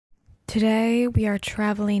Today, we are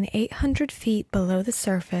traveling 800 feet below the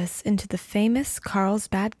surface into the famous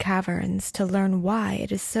Carlsbad Caverns to learn why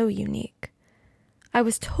it is so unique. I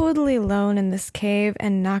was totally alone in this cave,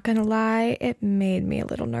 and not gonna lie, it made me a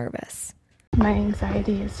little nervous. My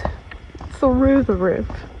anxiety is through the roof,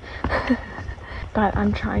 but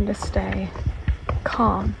I'm trying to stay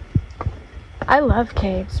calm. I love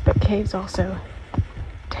caves, but caves also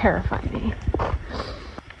terrify me.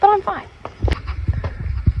 But I'm fine.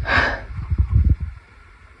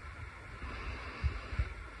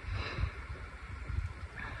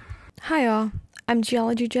 Hi all, I'm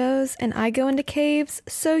Geology Joes, and I go into caves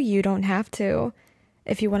so you don't have to.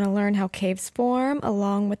 If you want to learn how caves form,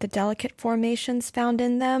 along with the delicate formations found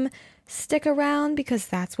in them, stick around because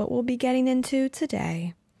that's what we'll be getting into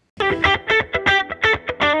today.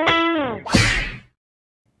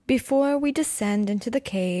 Before we descend into the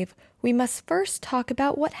cave, we must first talk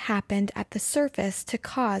about what happened at the surface to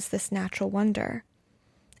cause this natural wonder.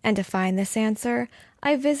 And to find this answer,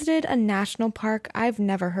 I visited a national park I've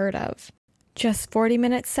never heard of. Just 40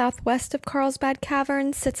 minutes southwest of Carlsbad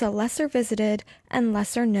Caverns sits a lesser visited and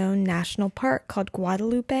lesser known national park called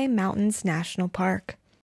Guadalupe Mountains National Park.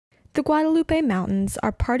 The Guadalupe Mountains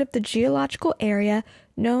are part of the geological area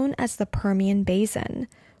known as the Permian Basin,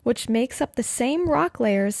 which makes up the same rock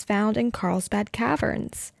layers found in Carlsbad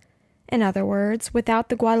Caverns. In other words, without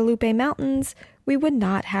the Guadalupe Mountains, we would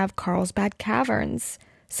not have Carlsbad Caverns.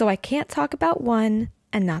 So I can't talk about one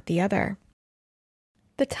and not the other.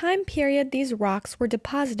 The time period these rocks were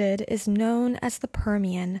deposited is known as the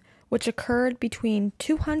Permian, which occurred between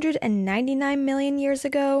 299 million years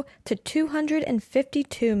ago to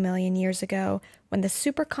 252 million years ago when the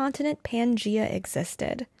supercontinent Pangaea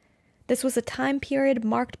existed. This was a time period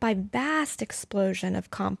marked by vast explosion of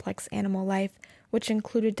complex animal life, which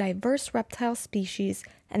included diverse reptile species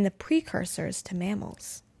and the precursors to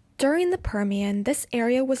mammals. During the Permian, this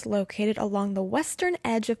area was located along the western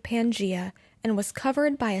edge of Pangaea and was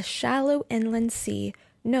covered by a shallow inland sea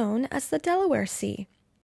known as the Delaware Sea.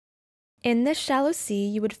 In this shallow sea,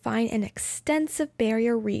 you would find an extensive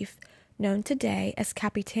barrier reef known today as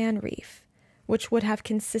Capitan Reef, which would have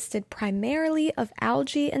consisted primarily of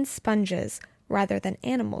algae and sponges rather than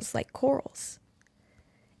animals like corals.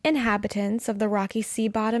 Inhabitants of the rocky sea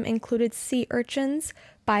bottom included sea urchins,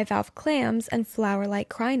 bivalve clams, and flower-like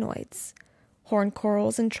crinoids. Horned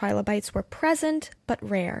corals and trilobites were present, but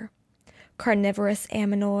rare. Carnivorous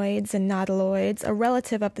ammonoids and nautiloids, a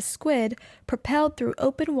relative of the squid, propelled through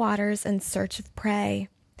open waters in search of prey.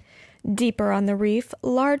 Deeper on the reef,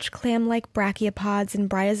 large clam-like brachiopods and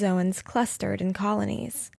bryozoans clustered in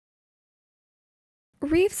colonies.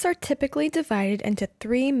 Reefs are typically divided into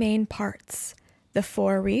three main parts: the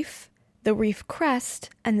forereef, the reef crest,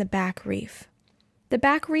 and the back reef. The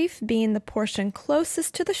back reef being the portion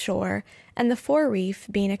closest to the shore, and the forereef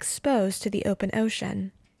being exposed to the open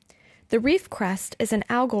ocean. The reef crest is an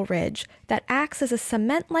algal ridge that acts as a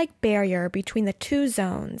cement-like barrier between the two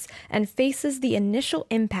zones and faces the initial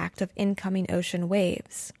impact of incoming ocean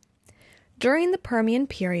waves. During the Permian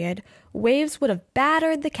period, waves would have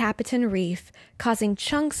battered the Capitan Reef, causing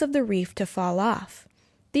chunks of the reef to fall off.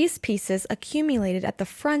 These pieces accumulated at the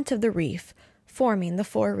front of the reef, forming the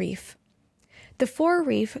forereef. The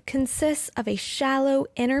forereef consists of a shallow,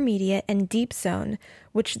 intermediate, and deep zone,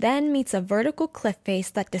 which then meets a vertical cliff face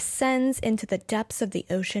that descends into the depths of the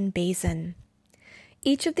ocean basin.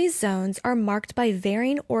 Each of these zones are marked by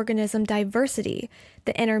varying organism diversity.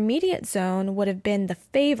 The intermediate zone would have been the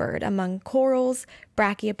favored among corals,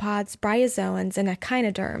 brachiopods, bryozoans, and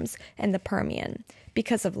echinoderms in the Permian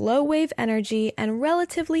because of low wave energy and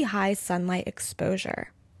relatively high sunlight exposure.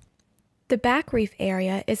 The back reef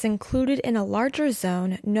area is included in a larger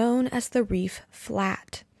zone known as the reef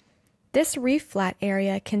flat. This reef flat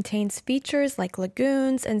area contains features like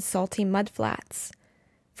lagoons and salty mudflats.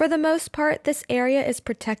 For the most part, this area is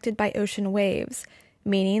protected by ocean waves,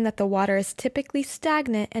 meaning that the water is typically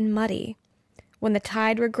stagnant and muddy. When the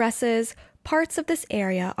tide regresses, parts of this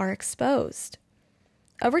area are exposed.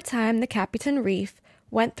 Over time, the Capitan Reef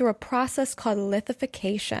went through a process called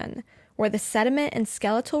lithification, where the sediment and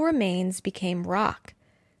skeletal remains became rock,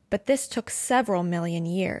 but this took several million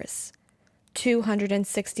years.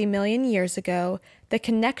 260 million years ago, the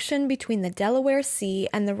connection between the Delaware Sea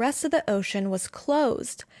and the rest of the ocean was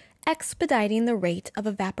closed, expediting the rate of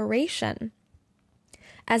evaporation.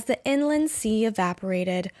 As the inland sea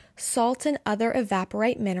evaporated, salt and other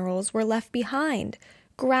evaporite minerals were left behind,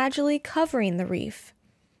 gradually covering the reef.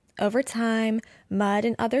 Over time, mud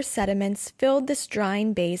and other sediments filled this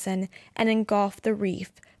drying basin and engulfed the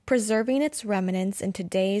reef, preserving its remnants in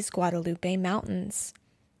today's Guadalupe Mountains.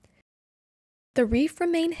 The reef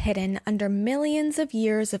remained hidden under millions of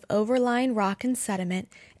years of overlying rock and sediment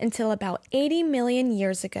until about 80 million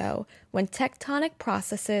years ago, when tectonic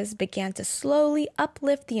processes began to slowly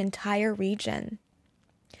uplift the entire region.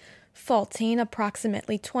 Faulting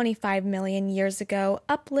approximately 25 million years ago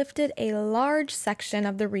uplifted a large section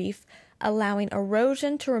of the reef, allowing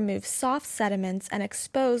erosion to remove soft sediments and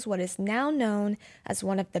expose what is now known as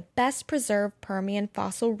one of the best preserved Permian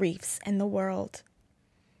fossil reefs in the world.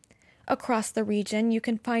 Across the region, you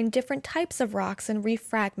can find different types of rocks and reef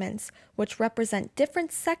fragments, which represent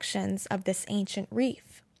different sections of this ancient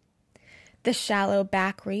reef. The shallow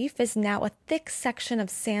back reef is now a thick section of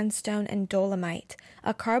sandstone and dolomite,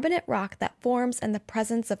 a carbonate rock that forms in the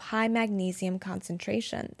presence of high magnesium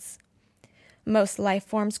concentrations. Most life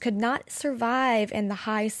forms could not survive in the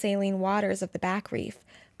high saline waters of the back reef,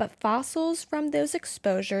 but fossils from those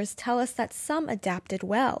exposures tell us that some adapted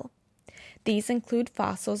well. These include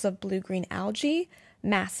fossils of blue-green algae,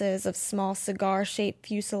 masses of small cigar-shaped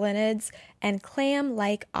fusulinids, and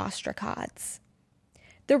clam-like ostracods.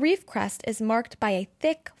 The reef crest is marked by a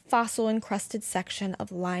thick, fossil-encrusted section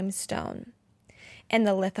of limestone. In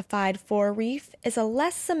the lithified fore reef is a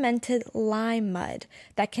less cemented lime mud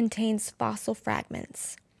that contains fossil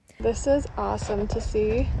fragments. This is awesome to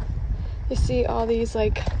see. You see all these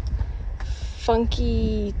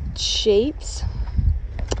funky shapes.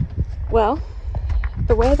 Well,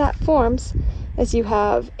 the way that forms is you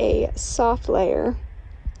have a soft layer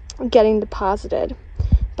getting deposited,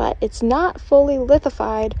 but it's not fully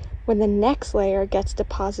lithified when the next layer gets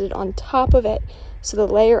deposited on top of it. So the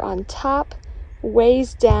layer on top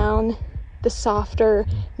weighs down the softer,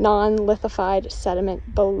 non-lithified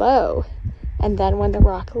sediment below. And then when the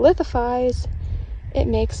rock lithifies, it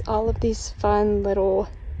makes all of these fun little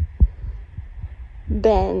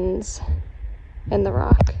bends in the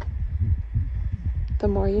rock. The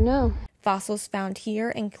more you know. Fossils found here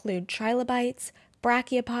include trilobites,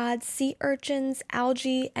 brachiopods, sea urchins,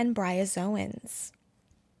 algae, and bryozoans.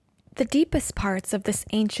 The deepest parts of this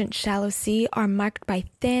ancient shallow sea are marked by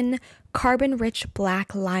thin, carbon-rich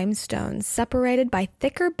black limestones separated by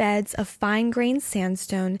thicker beds of fine-grained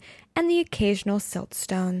sandstone and the occasional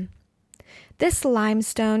siltstone. This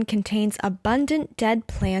limestone contains abundant dead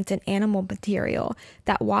plant and animal material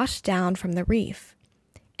that washed down from the reef.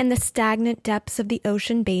 In the stagnant depths of the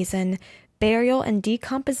ocean basin, burial and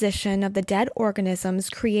decomposition of the dead organisms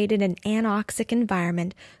created an anoxic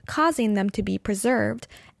environment, causing them to be preserved,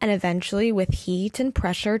 and eventually, with heat and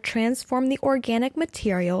pressure, transformed the organic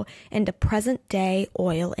material into present-day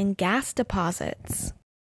oil and gas deposits.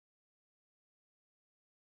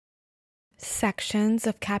 Sections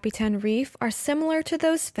of Capitan Reef are similar to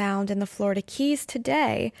those found in the Florida Keys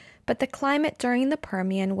today, but the climate during the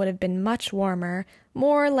Permian would have been much warmer,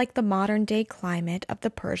 more like the modern-day climate of the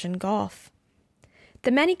Persian Gulf. The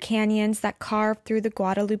many canyons that carve through the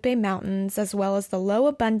Guadalupe Mountains, as well as the low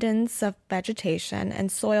abundance of vegetation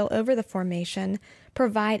and soil over the formation,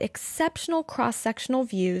 provide exceptional cross-sectional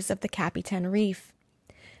views of the Capitan Reef.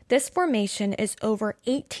 This formation is over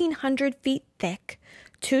 1,800 feet thick,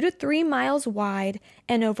 2 to 3 miles wide,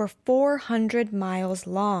 and over 400 miles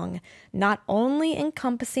long, not only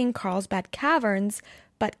encompassing Carlsbad Caverns,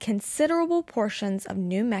 but considerable portions of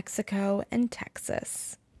New Mexico and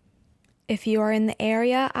Texas. If you are in the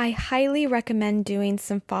area, I highly recommend doing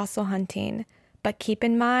some fossil hunting, but keep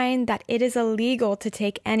in mind that it is illegal to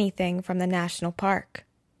take anything from the national park.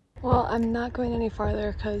 Well, I'm not going any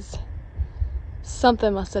farther because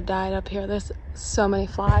something must have died up here. There's so many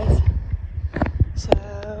flies.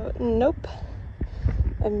 So, nope.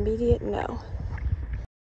 Immediate no.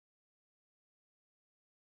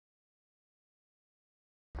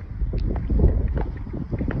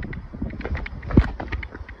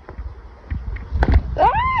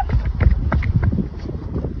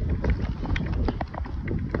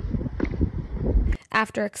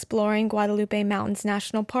 After exploring Guadalupe Mountains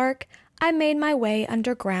National Park, I made my way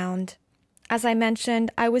underground. As I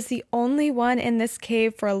mentioned, I was the only one in this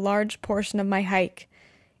cave for a large portion of my hike.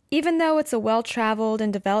 Even though it's a well-traveled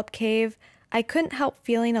and developed cave, I couldn't help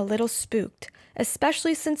feeling a little spooked,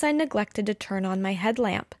 especially since I neglected to turn on my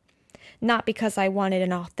headlamp. Not because I wanted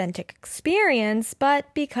an authentic experience,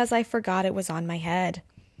 but because I forgot it was on my head.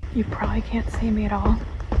 You probably can't see me at all,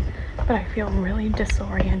 but I feel really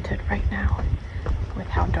disoriented right now with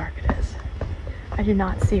how dark it is. I do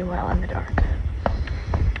not see well in the dark.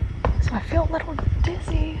 So I feel a little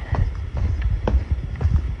dizzy.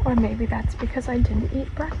 Or maybe that's because I didn't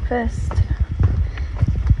eat breakfast.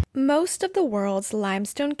 Most of the world's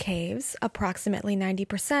limestone caves, approximately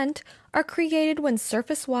 90%, are created when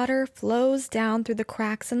surface water flows down through the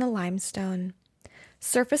cracks in the limestone.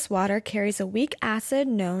 Surface water carries a weak acid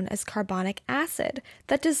known as carbonic acid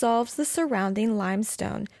that dissolves the surrounding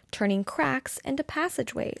limestone, turning cracks into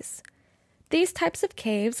passageways. These types of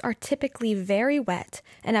caves are typically very wet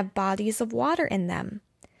and have bodies of water in them.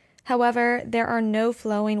 However, there are no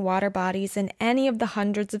flowing water bodies in any of the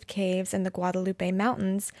hundreds of caves in the Guadalupe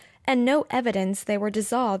Mountains, and no evidence they were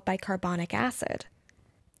dissolved by carbonic acid.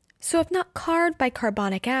 So if not carved by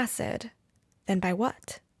carbonic acid, then by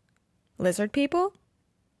what? Lizard people?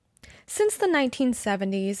 Since the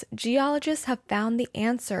 1970s, geologists have found the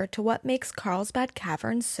answer to what makes Carlsbad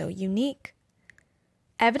Caverns so unique.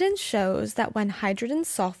 Evidence shows that when hydrogen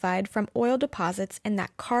sulfide from oil deposits in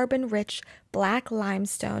that carbon-rich black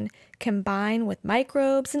limestone combine with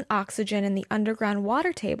microbes and oxygen in the underground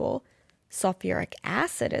water table, sulfuric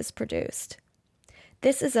acid is produced.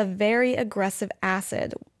 This is a very aggressive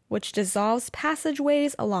acid which dissolves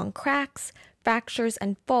passageways along cracks, fractures,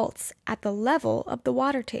 and faults at the level of the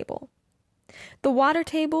water table. The water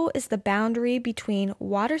table is the boundary between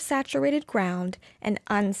water-saturated ground and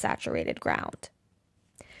unsaturated ground.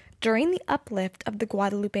 During the uplift of the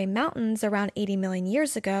Guadalupe Mountains around 80 million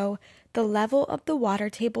years ago, the level of the water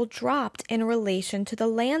table dropped in relation to the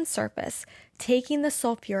land surface, taking the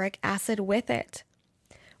sulfuric acid with it.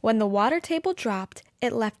 When the water table dropped,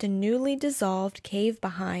 it left a newly dissolved cave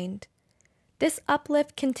behind. This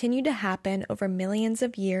uplift continued to happen over millions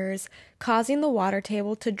of years, causing the water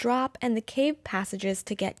table to drop and the cave passages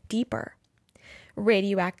to get deeper.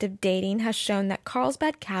 Radioactive dating has shown that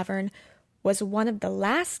Carlsbad Cavern was one of the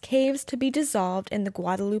last caves to be dissolved in the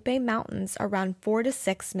Guadalupe Mountains around 4 to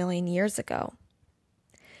 6 million years ago.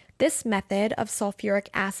 This method of sulfuric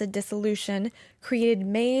acid dissolution created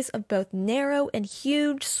maze of both narrow and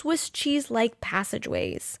huge Swiss cheese-like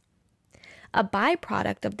passageways. A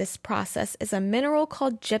byproduct of this process is a mineral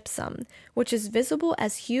called gypsum, which is visible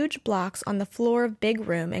as huge blocks on the floor of Big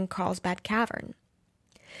Room in Carlsbad Cavern.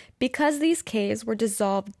 Because these caves were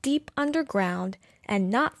dissolved deep underground and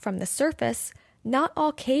not from the surface, not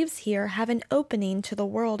all caves here have an opening to the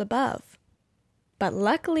world above. But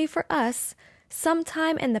luckily for us,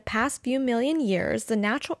 sometime in the past few million years, the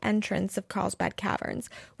natural entrance of Carlsbad Caverns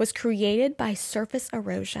was created by surface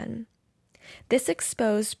erosion. This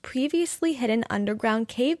exposed previously hidden underground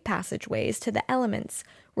cave passageways to the elements,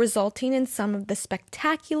 resulting in some of the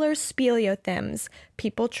spectacular speleothems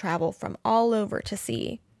people travel from all over to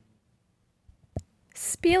see.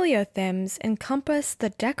 Speleothems encompass the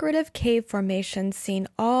decorative cave formations seen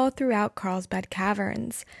all throughout Carlsbad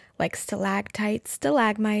Caverns, like stalactites,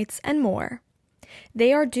 stalagmites, and more.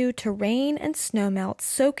 They are due to rain and snowmelt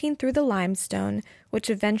soaking through the limestone, which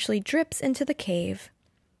eventually drips into the cave.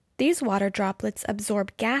 These water droplets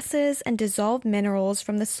absorb gases and dissolve minerals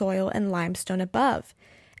from the soil and limestone above,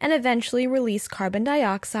 and eventually release carbon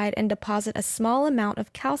dioxide and deposit a small amount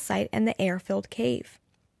of calcite in the air-filled cave.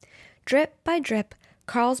 Drip by drip,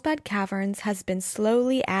 Carlsbad Caverns has been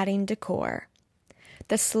slowly adding decor.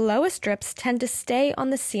 The slowest drips tend to stay on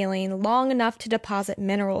the ceiling long enough to deposit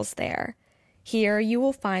minerals there. Here you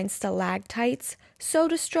will find stalactites,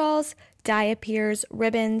 soda straws, diapirs,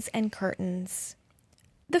 ribbons, and curtains.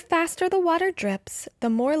 The faster the water drips, the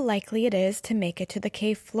more likely it is to make it to the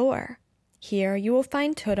cave floor. Here you will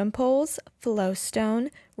find totem poles,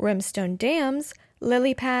 flowstone, rimstone dams,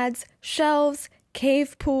 lily pads, shelves,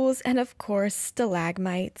 cave pools, and of course,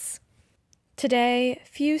 stalagmites. Today,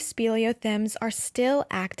 few speleothems are still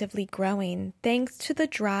actively growing thanks to the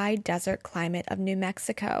dry desert climate of New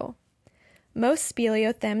Mexico. Most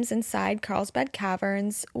speleothems inside Carlsbad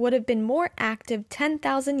Caverns would have been more active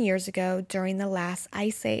 10,000 years ago during the last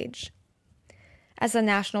ice age. As the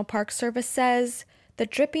National Park Service says, the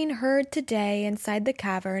dripping heard today inside the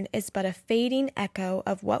cavern is but a fading echo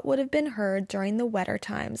of what would have been heard during the wetter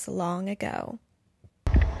times long ago.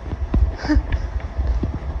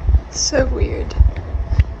 So weird.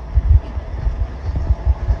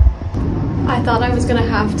 I thought I was gonna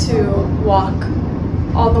have to walk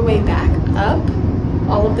all the way back up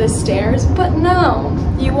all of the stairs, but no,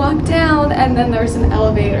 you walk down and then there's an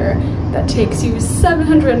elevator that takes you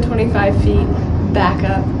 725 feet back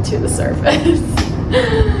up to the surface.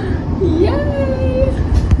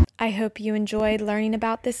 Yay! I hope you enjoyed learning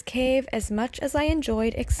about this cave as much as I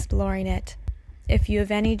enjoyed exploring it. If you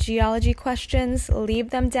have any geology questions, leave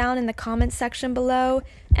them down in the comments section below,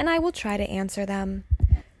 and I will try to answer them.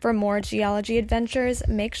 For more geology adventures,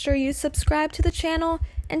 make sure you subscribe to the channel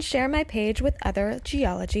and share my page with other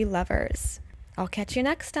geology lovers. I'll catch you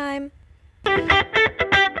next time.